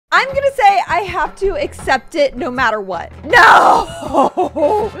I'm gonna say I have to accept it no matter what.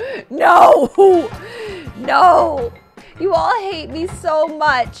 No! No! No! You all hate me so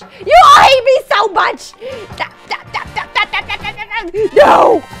much. You all hate me so much!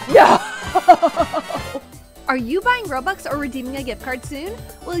 No! No! Are you buying Robux or redeeming a gift card soon?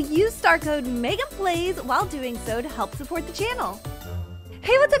 Well, use star code MeganPlays while doing so to help support the channel.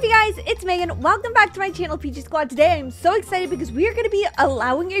 Hey, what's up you guys? It's Megan. Welcome back to my channel, PG Squad. Today I'm so excited because we are going to be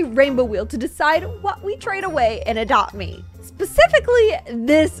allowing a rainbow wheel to decide what we trade away in Adopt Me. Specifically,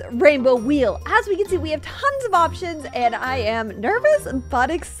 this rainbow wheel. As we can see, we have tons of options and I am nervous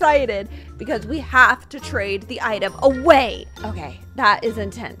but excited because we have to trade the item away. Okay, that is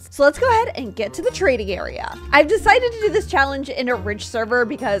intense. So let's go ahead and get to the trading area. I've decided to do this challenge in a rich server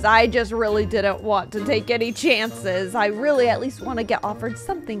because I just really didn't want to take any chances. I really at least want to get offered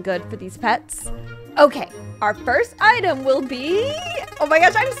something good for these pets. Okay, our first item will be, oh my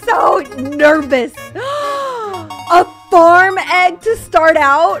gosh, I'm so nervous. A farm egg to start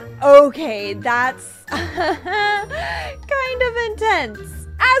out? Okay, that's kind of intense.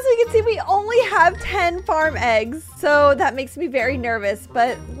 As we can see, we only have 10 farm eggs, so that makes me very nervous,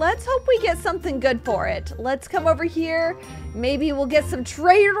 but let's hope we get something good for it. Let's come over here. Maybe we'll get some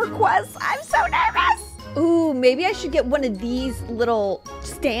trade requests. I'm so nervous. Ooh, maybe I should get one of these little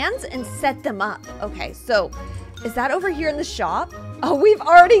stands and set them up. Okay, so is that over here in the shop? Oh, we've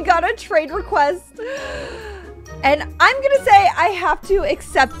already got a trade request. And I'm gonna say I have to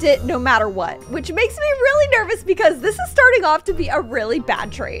accept it no matter what, which makes me really nervous because this is starting off to be a really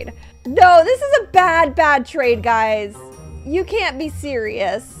bad trade. No, this is a bad trade, guys. You can't be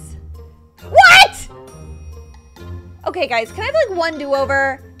serious. What? Okay, guys, can I have like one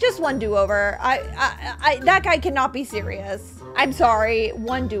do-over? Just one do-over. That guy cannot be serious. I'm sorry,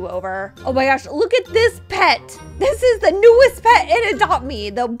 one do-over. Oh my gosh, look at this pet. This is the newest pet in Adopt Me,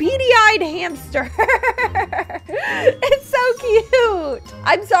 the beady-eyed hamster. It's so cute.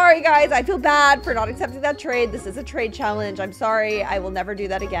 I'm sorry, guys. I feel bad for not accepting that trade. This is a trade challenge. I'm sorry. I will never do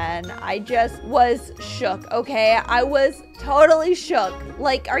that again. I just was shook, okay? I was totally shook.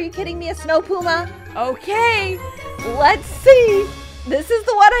 Like, are you kidding me? A snow puma? Okay, let's see. This is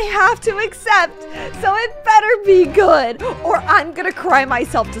the one I have to accept, so it better be good, or I'm gonna cry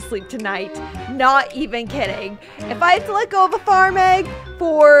myself to sleep tonight. Not even kidding. If I have to let go of a farm egg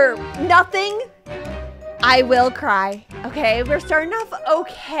for nothing, I will cry. Okay, we're starting off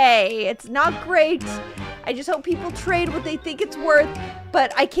okay. It's not great. I just hope people trade what they think it's worth,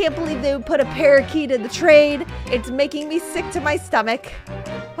 but I can't believe they would put a parakeet in the trade. It's making me sick to my stomach.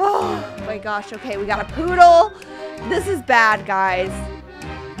 Oh my gosh, okay, we got a poodle. This is bad, guys.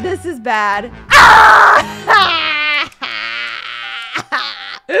 This is bad.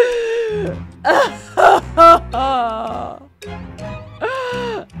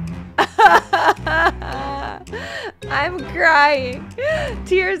 I'm crying.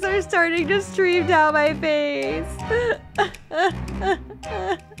 Tears are starting to stream down my face.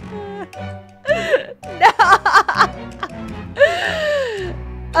 No.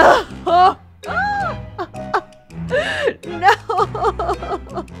 No.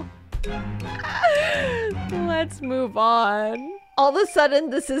 Let's move on. All of a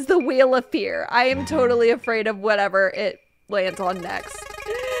sudden, this is the wheel of fear. I am totally afraid of whatever it lands on next.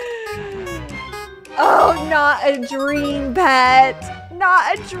 Oh, not a dream pet.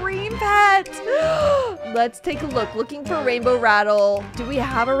 Not a dream pet. Let's take a look. Looking for rainbow rattle. Do we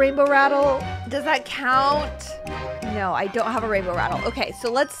have a rainbow rattle? Does that count? No, I don't have a rainbow rattle. Okay, so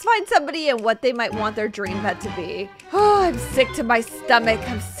let's find somebody and what they might want their dream pet to be. Oh, I'm sick to my stomach.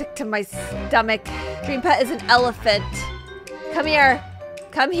 I'm sick to my stomach. Dream pet is an elephant. Come here.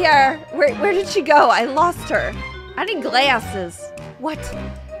 Come here. Where did she go? I lost her. I need glasses. What?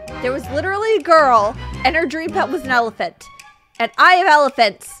 There was literally a girl and her dream pet was an elephant. And I have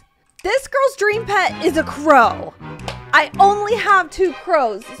elephants. This girl's dream pet is a crow. I only have 2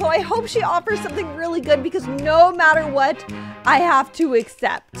 crows, so I hope she offers something really good because no matter what, I have to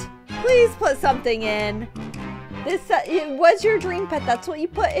accept. Please put something in. This it was your dream pet. That's what you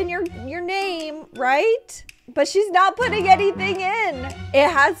put in your name, right? But she's not putting anything in. It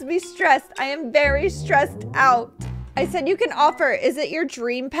has me stressed. I am very stressed out. I said you can offer. Is it your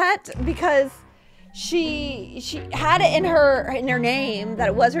dream pet? Because she had it in her name that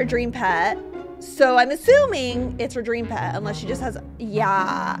it was her dream pet. So I'm assuming it's her dream pet, unless she just has,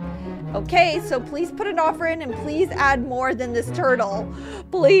 yeah. Okay, so please put an offer in and please add more than this turtle.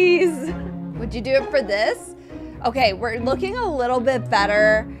 Please. Would you do it for this? Okay, we're looking a little bit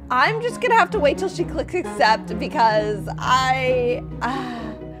better. I'm just gonna have to wait till she clicks accept because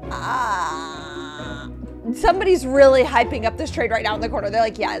Somebody's really hyping up this trade right now in the corner. They're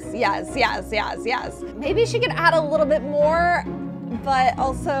like, yes, yes, yes, yes, yes. Maybe she could add a little bit more, but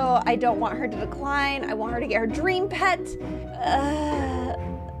also I don't want her to decline. I want her to get her dream pet.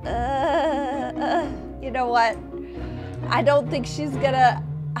 You know what? I don't think she's gonna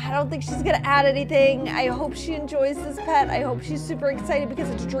add anything. I hope she enjoys this pet. I hope she's super excited because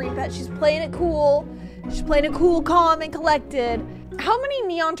it's a dream pet. She's playing it cool. She's playing it cool, calm, and collected. How many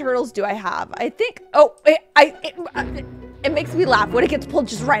neon turtles do I have? I think, oh, it makes me laugh when it gets pulled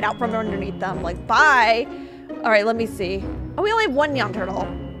just right out from underneath them. Like, bye. All right, let me see. Oh, we only have one neon turtle.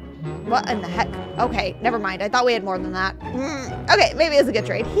 What in the heck? Okay, never mind. I thought we had more than that. Okay, maybe it's a good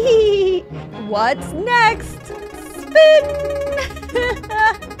trade. What's next? Spin!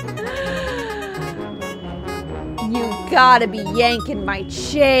 You gotta be yanking my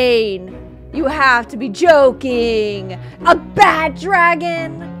chain. You have to be joking. A bad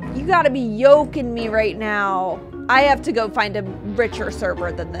dragon? You gotta be yoking me right now. I have to go find a richer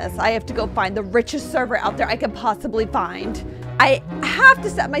server than this. I have to go find the richest server out there I could possibly find. I have to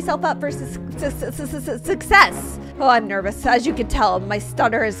set myself up for success. Oh, I'm nervous. As you can tell, my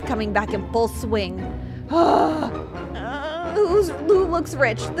stutter is coming back in full swing. Who looks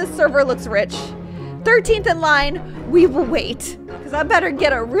rich? This server looks rich. 13th in line, we will wait. Because I better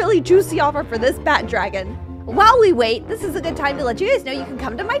get a really juicy offer for this bat dragon. While we wait, this is a good time to let you guys know you can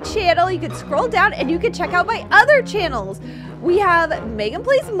come to my channel, you can scroll down, and you can check out my other channels. We have Megan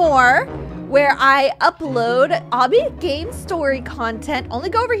Plays More, where I upload obby game story content. Only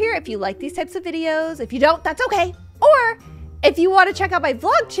go over here if you like these types of videos. If you don't, that's okay. Or if you want to check out my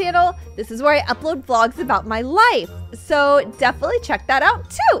vlog channel, this is where I upload vlogs about my life. So definitely check that out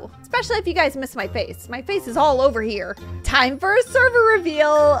too. Especially if you guys miss my face. My face is all over here. Time for a server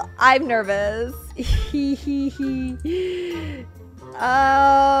reveal. I'm nervous.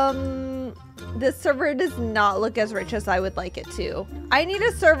 This server does not look as rich as I would like it to. I need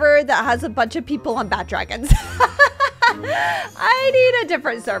a server that has a bunch of people on bat dragons. I need a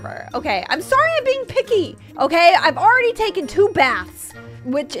different server. Okay, I'm sorry I'm being picky. Okay, I've already taken 2 baths,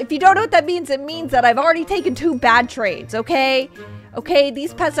 which if you don't know what that means, it means that I've already taken 2 bad trades, okay? Okay,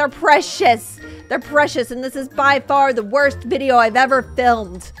 these pets are precious. They're precious, and this is by far the worst video I've ever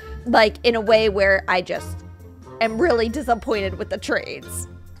filmed. Like, in a way where I just am really disappointed with the trades.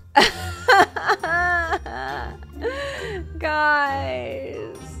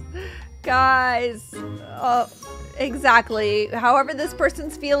 Guys, oh, exactly. However this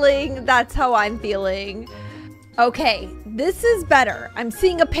person's feeling, that's how I'm feeling. Okay, this is better. I'm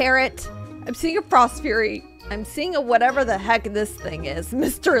seeing a parrot. I'm seeing a frost fury. I'm seeing a whatever the heck this thing is.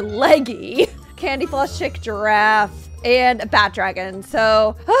 Mr. Leggy. Candy floss chick giraffe and a bat dragon.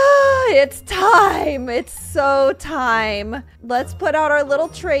 So it's time. It's so time. Let's put out our little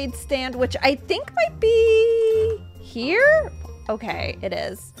trade stand, which I think might be here. Okay, it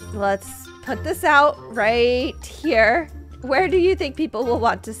is. Let's put this out right here. Where do you think people will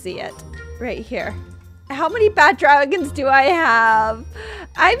want to see it? Right here. How many bat dragons do I have?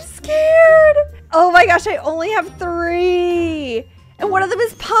 I'm scared. Oh my gosh, I only have 3. And one of them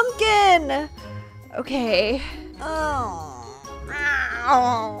is pumpkin. Okay. Oh.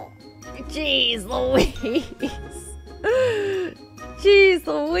 Jeez Louise. Jeez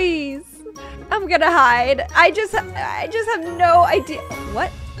Louise. I'm gonna hide. I just have no idea.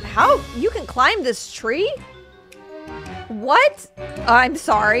 What? How? You can climb this tree? What? I'm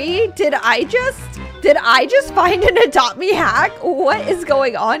sorry. Did I just find an Adopt Me hack? What is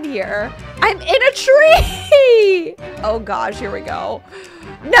going on here? I'm in a tree! Oh gosh, here we go.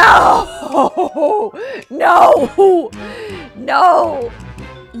 No! No! No!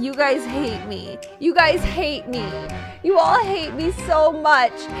 You guys hate me. You guys hate me. You all hate me so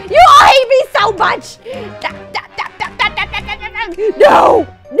much. You all hate me so much! No!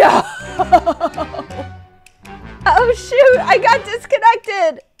 No! Oh shoot, I got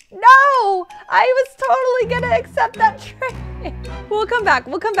disconnected. No, I was totally gonna accept that trade. We'll come back.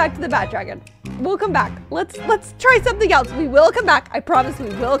 We'll come back to the bat dragon. We'll come back. Let's try something else. We will come back. I promise we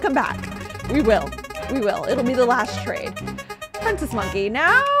will come back. We will. We will. It'll be the last trade. Princess Monkey,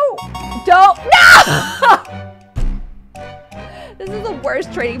 now. Don't. No! This is the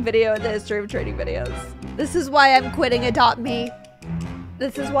worst trading video in the history of trading videos. This is why I'm quitting Adopt Me.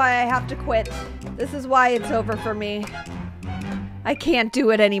 This is why I have to quit. This is why it's over for me. I can't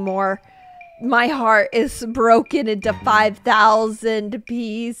do it anymore. My heart is broken into 5,000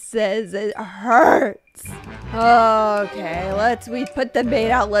 pieces. It hurts. Okay, we put the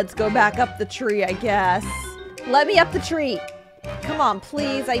bait out. Let's go back up the tree, I guess. Let me up the tree. Come on,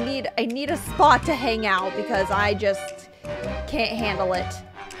 please. I need a spot to hang out because I just can't handle it.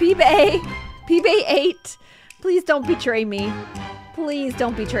 Bebe, PB 8. Please don't betray me. Please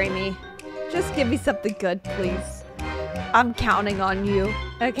don't betray me. Just give me something good, please. I'm counting on you.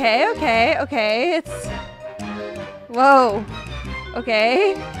 Okay, okay, okay. It's... Whoa.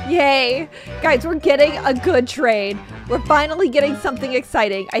 Okay. Yay. Guys, we're getting a good trade. We're finally getting something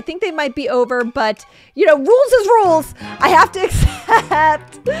exciting. I think they might be over, but, you know, rules is rules. I have to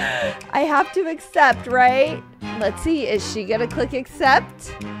accept. I have to accept, right? Let's see. Is she gonna click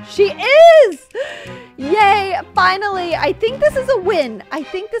accept? She is! Yay. Finally. I think this is a win. I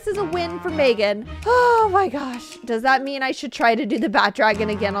think this is a win for Megan. Oh my gosh. Does that mean I should try to do the Bat Dragon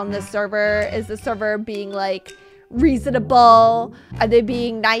again on this server? Is the server being like reasonable? Are they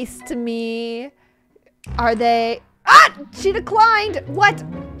being nice to me? Are they... Ah! She declined! What?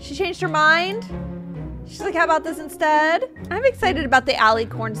 She changed her mind? She's like, how about this instead? I'm excited about the alley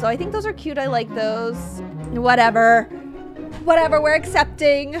corn, so I think those are cute. I like those. Whatever. Whatever, we're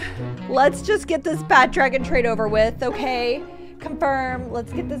accepting. Let's just get this Bat Dragon trade over with, okay? Confirm.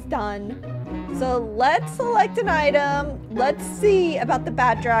 Let's get this done. So let's select an item. Let's see about the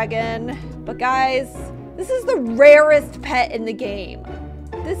Bat Dragon. But guys, this is the rarest pet in the game.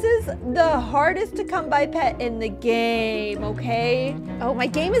 This is the hardest to come by pet in the game, okay? Oh, my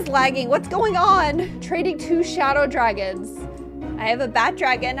game is lagging. What's going on? Trading 2 shadow dragons. I have a Bat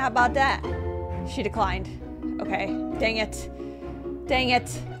Dragon. How about that? She declined. Okay. Dang it. Dang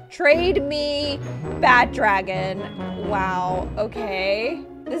it. Trade me Bat Dragon. Wow. Okay.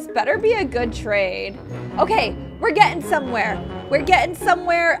 This better be a good trade. Okay. We're getting somewhere. We're getting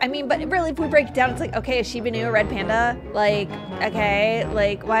somewhere. I mean, but really, if we break it down, it's like, okay, a Shiba Inu, a red panda. Like, okay,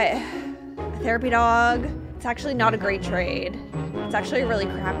 like, what? A therapy dog. It's actually not a great trade. It's actually a really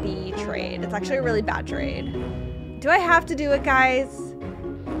crappy trade. It's actually a really bad trade. Do I have to do it, guys?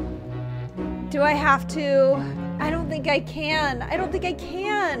 Do I have to? I don't think I can. I don't think I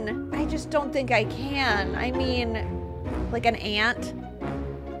can. I just don't think I can. I mean, like an ant.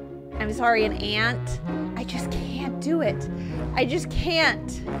 I'm sorry, an ant. I just can't do it. I just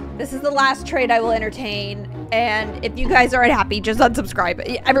can't. This is the last trade I will entertain. And if you guys aren't happy, just unsubscribe.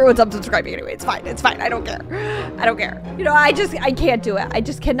 Everyone's unsubscribing anyway. It's fine. It's fine. I don't care. I don't care. You know, I can't do it. I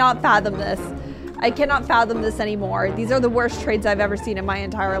just cannot fathom this. I cannot fathom this anymore. These are the worst trades I've ever seen in my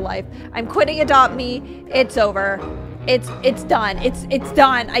entire life. I'm quitting Adopt Me. It's over. It's done. It's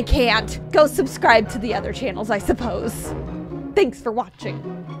done. I can't. Go subscribe to the other channels, I suppose. Thanks for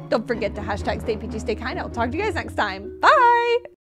watching. Don't forget to hashtag stay peachy, stay kind. I'll talk to you guys next time. Bye.